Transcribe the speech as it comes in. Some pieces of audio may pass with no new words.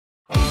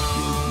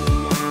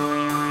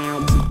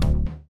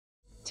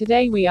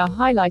Today we are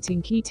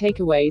highlighting key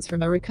takeaways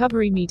from a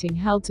recovery meeting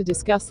held to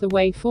discuss the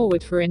way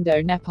forward for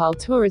Indo-Nepal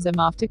tourism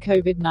after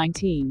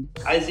COVID-19.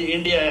 I see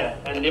India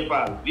and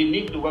Nepal, we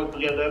need to work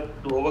together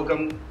to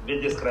overcome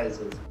with this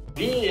crisis.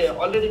 We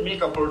already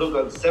make a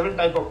protocol, 7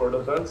 types of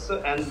protocols,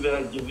 and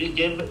we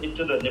gave it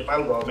to the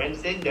Nepal government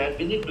saying that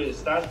we need to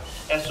start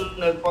as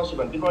soon as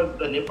possible because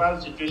the Nepal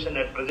situation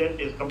at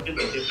present is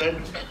completely different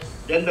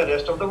than the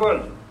rest of the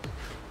world.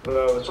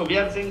 So we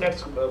are saying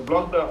let's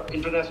block the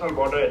international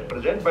border at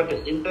present, but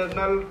the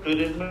internal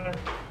tourism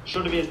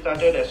should be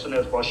started as soon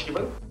as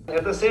possible.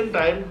 At the same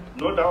time,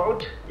 no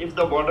doubt, if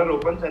the border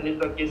opens and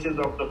if the cases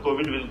of the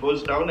COVID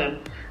goes down, and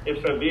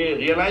if we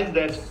realize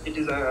that it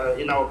is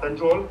in our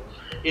control,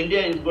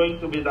 India is going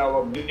to be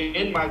our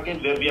main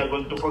market where we are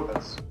going to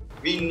focus.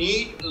 We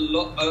need,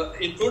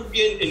 it would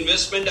be an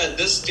investment at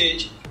this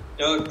stage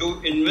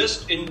to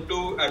invest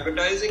into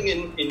advertising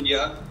in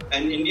India,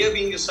 and India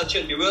being such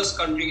a diverse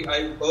country,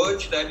 I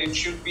urge that it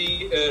should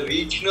be a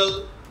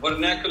regional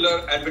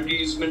vernacular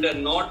advertisement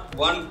and not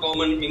one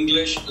common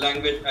English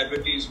language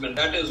advertisement.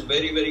 That is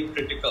very, very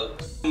critical.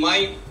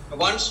 My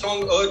one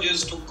strong urge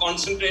is to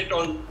concentrate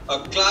on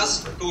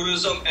class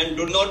tourism and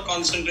do not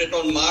concentrate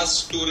on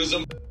mass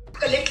tourism.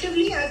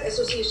 Collectively as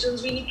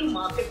associations, we need to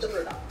market the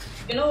product.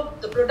 You know,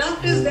 the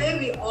product is there,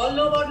 we all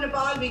know about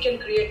Nepal, we can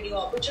create new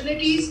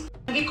opportunities.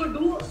 We could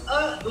do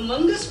a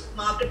humongous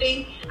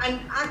marketing and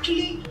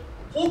actually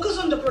focus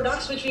on the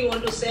products which we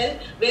want to sell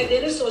where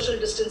there is social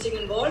distancing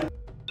involved.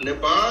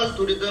 Nepal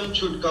tourism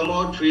should come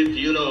out with,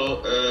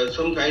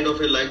 some kind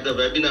of like the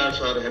webinars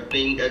are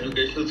happening,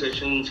 educational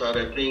sessions are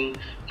happening,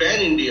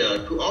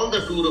 pan-India to all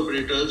the tour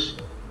operators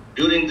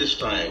during this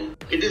time.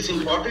 It is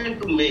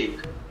important to make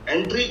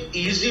entry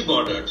easy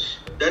borders.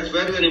 That's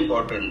very, very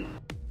important.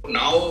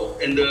 Now,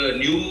 in the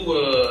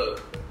new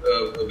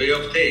way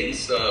of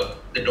things,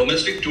 the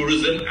domestic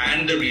tourism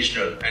and the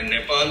regional, and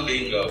Nepal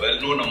being well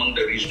known among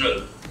the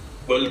regional,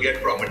 will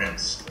get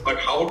prominence. But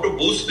how to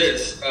boost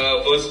this?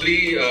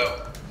 Firstly,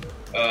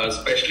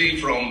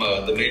 especially from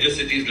the major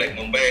cities like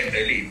Mumbai and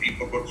Delhi,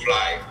 people could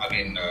fly. I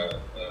mean,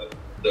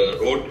 the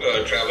road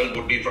travel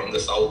would be from the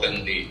south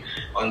and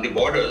on the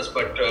borders,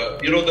 but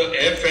the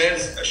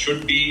airfares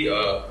should be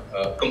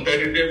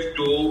competitive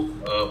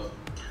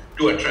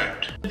to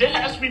attract. There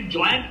has been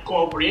joint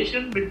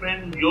cooperation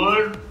between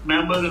your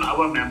members and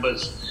our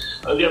members.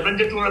 The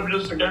Adventure Tour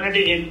Operators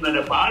Fraternity in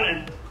Nepal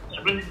and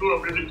Adventure Tour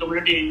Operators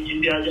Community in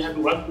India, they have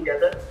to work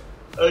together.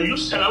 You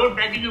sell our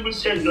package, you will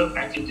sell your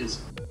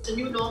packages. The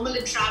new normal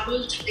in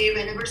travel today,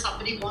 whenever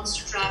somebody wants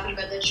to travel,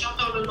 whether it's short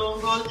or long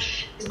haul,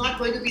 is not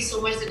going to be so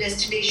much the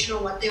destination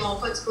or what they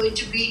offer. It's going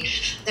to be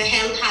the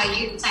health,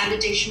 hygiene,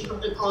 sanitation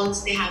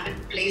protocols they have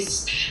in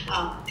place.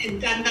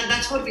 And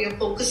that's what we are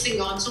focusing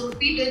on. So what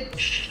we did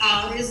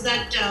is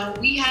that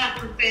we have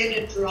prepared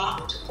a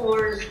draft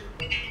for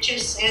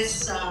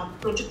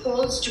HSS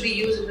protocols to be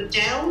used in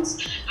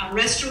hotels,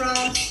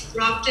 restaurants,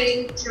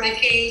 rafting,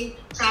 trekking,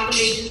 travel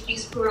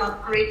agencies, tour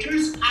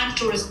operators, and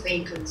tourist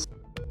vehicles.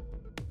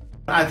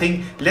 I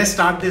think let's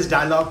start this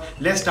dialogue,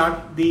 let's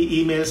start the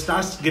email,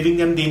 start giving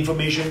them the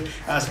information,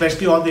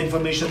 especially all the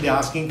information they're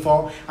asking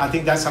for. I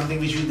think that's something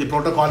which the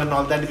protocol and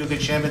all that, if you can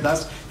share with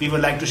us, we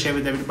would like to share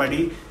with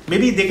everybody.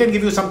 Maybe they can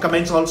give you some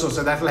comments also,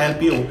 so that will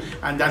help you,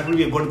 and that will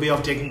be a good way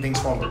of taking things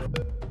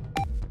forward.